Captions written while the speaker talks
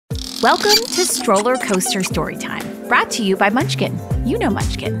Welcome to StrollerCoaster Storytime, brought to you by Munchkin. You know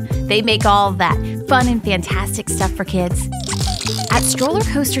Munchkin. They make all that fun and fantastic stuff for kids. At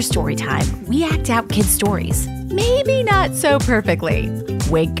StrollerCoaster Storytime, we act out kids' stories. Maybe not so perfectly.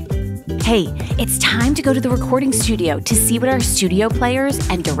 Wink. Hey, it's time to go to the recording studio to see what our studio players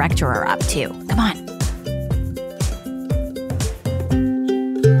and director are up to. Come on.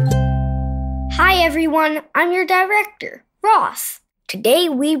 Hi everyone, I'm your director, Ross. Today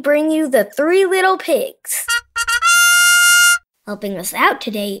we bring you the Three Little Pigs. Helping us out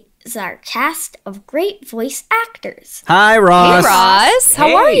today is our cast of great voice actors. Hi, Ross. Hey, Ross.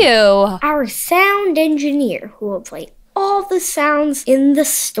 How are you? Our sound engineer who will play all the sounds in the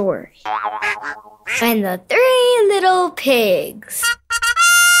story. And the Three Little Pigs.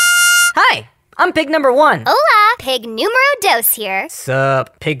 Hi, I'm pig number 1. Hola, pig numero dos here.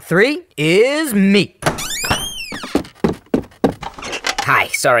 Sup, pig 3 is me. Hi,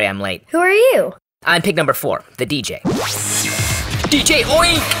 sorry I'm late. Who are you? I'm pig number 4, the DJ. DJ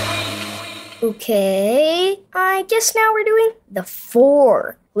Oink! Okay, I guess now we're doing the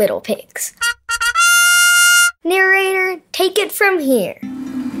 4 Little Pigs. Narrator, take it from here.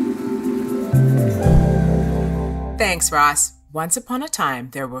 Thanks, Ross. Once upon a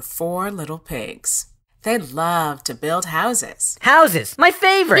time, there were 4 little pigs. They loved to build houses. Houses, my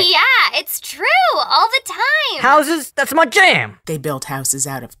favorite. Yeah, it's true, all the time. Houses, that's my jam. They built houses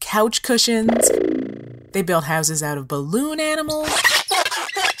out of couch cushions. They built houses out of balloon animals.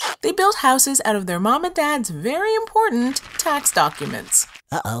 They built houses out of their mom and dad's very important tax documents.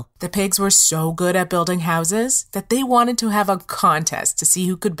 Uh-oh. The pigs were so good at building houses that they wanted to have a contest to see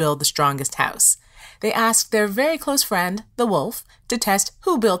who could build the strongest house. They asked their very close friend, the wolf, to test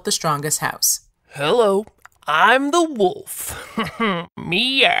who built the strongest house. Hello, I'm the wolf.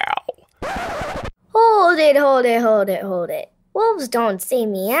 Meow. Hold it. Wolves don't say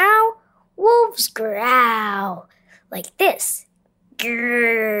meow. Wolves growl. Like this.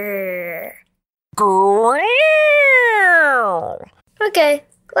 Grrr. Growl. Okay,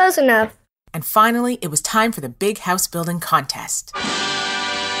 close enough. And finally, it was time for the big house building contest.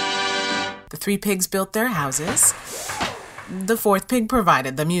 The 3 pigs built their houses. The 4th pig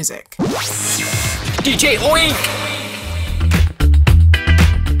provided the music. DJ Oink!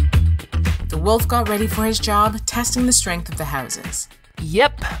 The wolf got ready for his job, testing the strength of the houses.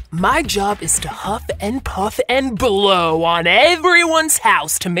 Yep, my job is to huff and puff and blow on everyone's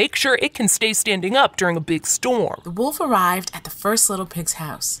house to make sure it can stay standing up during a big storm. The wolf arrived at the first little pig's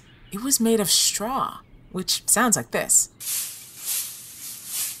house. It was made of straw, which sounds like this.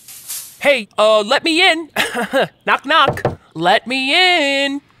 Hey, let me in. Knock, knock. Let me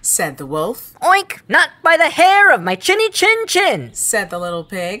in, Said the wolf. Oink, not by the hair of my chinny chin chin. Said the little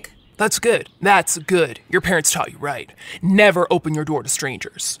pig. That's good. That's good. Your parents taught you right. Never open your door to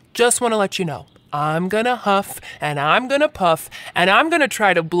strangers. Just want to let you know, I'm gonna huff, and I'm gonna puff, and I'm gonna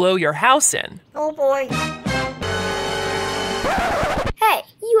try to blow your house in. Oh boy. Hey,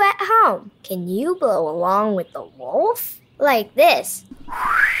 you at home. Can you blow along with the wolf? Like this.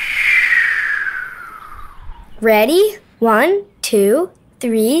 Ready? 1, 2,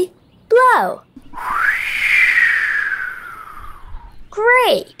 3, blow.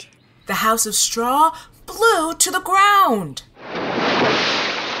 Great. The house of straw blew to the ground.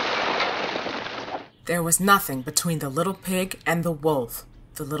 There was nothing between the little pig and the wolf.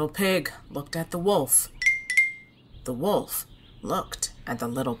 The little pig looked at the wolf. The wolf looked at the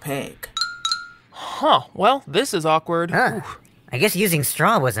little pig. Huh, well, this is awkward. I guess using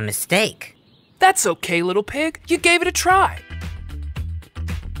straw was a mistake. That's okay, little pig. You gave it a try.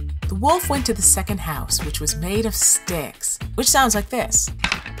 The wolf went to the second house, which was made of sticks, which sounds like this.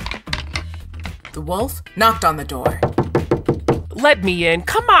 The wolf knocked on the door. Let me in.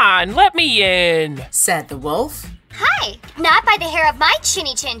 Come on, let me in. Said the wolf. Hi, not by the hair of my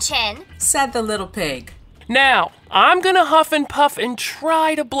chinny chin chin. Said the little pig. Now, I'm gonna huff and puff and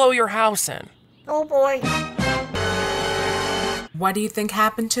try to blow your house in. Oh boy. What do you think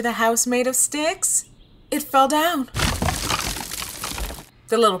happened to the house made of sticks? It fell down.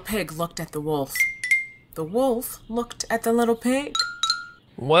 The little pig looked at the wolf. The wolf looked at the little pig.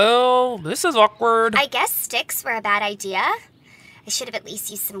 Well, this is awkward. I guess sticks were a bad idea. I should have at least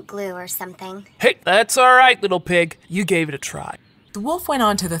used some glue or something. Hey, that's all right, little pig. You gave it a try. The wolf went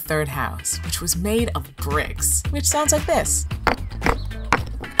on to the third house, which was made of bricks, which sounds like this.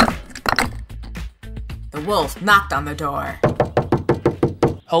 The wolf knocked on the door.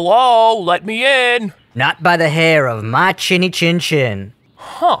 Hello, let me in. Not by the hair of my chinny chin chin.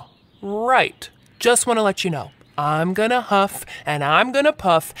 Huh, right. Just want to let you know, I'm gonna huff, and I'm gonna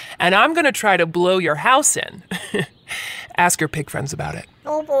puff, and I'm gonna try to blow your house in. Ask your pig friends about it.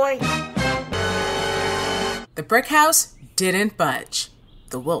 Oh boy. The brick house didn't budge.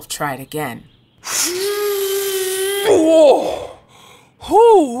 The wolf tried again. Oh!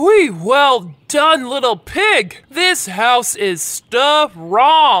 Hoo-wee, well done, little pig. This house is stuff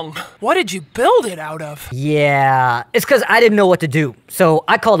wrong. What did you build it out of? Yeah, it's because I didn't know what to do. So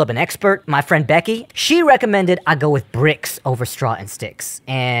I called up an expert, my friend Becky. She recommended I go with bricks over straw and sticks.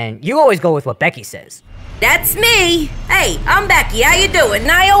 And you always go with what Becky says. That's me. Hey, I'm Becky. How you doing?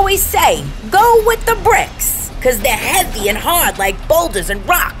 And I always say, go with the bricks. Because they're heavy and hard like boulders and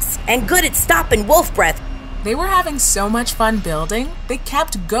rocks. And good at stopping wolf breath. They were having so much fun building, they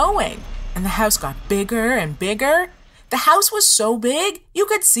kept going. And the house got bigger and bigger. The house was so big, you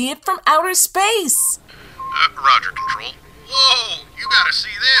could see it from outer space. Roger, Control. Whoa, you gotta see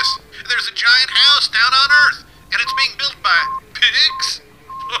this. There's a giant house down on Earth, and it's being built by pigs.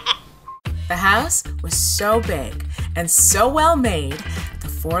 The house was so big and so well made, the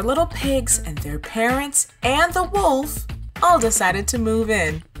 4 little pigs and their parents and the wolf all decided to move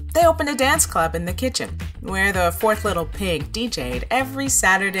in. They opened a dance club in the kitchen, where the 4th little pig DJ'd every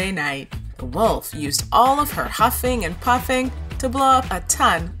Saturday night. The wolf used all of her huffing and puffing to blow up a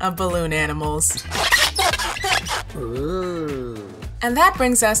ton of balloon animals. Ooh. And that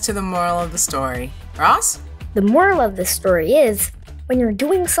brings us to the moral of the story. Ross? The moral of the story is, when you're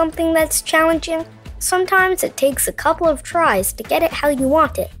doing something that's challenging, sometimes it takes a couple of tries to get it how you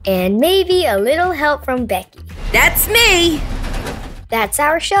want it, and maybe a little help from Becky. That's me. That's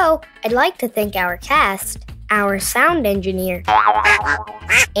our show. I'd like to thank our cast, our sound engineer,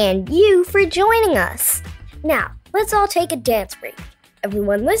 and you for joining us. Now, let's all take a dance break.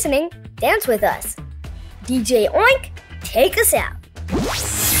 Everyone listening, dance with us. DJ Oink, take us out.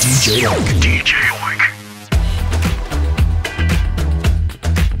 DJ Oink. DJ Oink.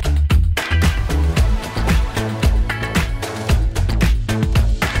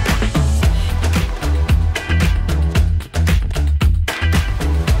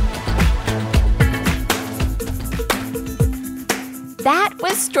 That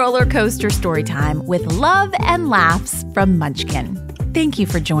was StrollerCoaster Storytime with love and laughs from Munchkin. Thank you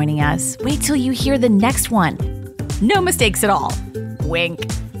for joining us. Wait till you hear the next one. No mistakes at all. Wink.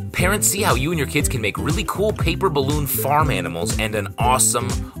 Parents, see how you and your kids can make really cool paper balloon farm animals and an awesome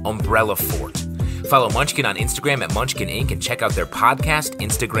umbrella fort. Follow Munchkin on Instagram at Munchkin Inc. and check out their podcast,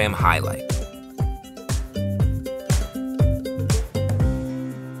 Instagram highlight.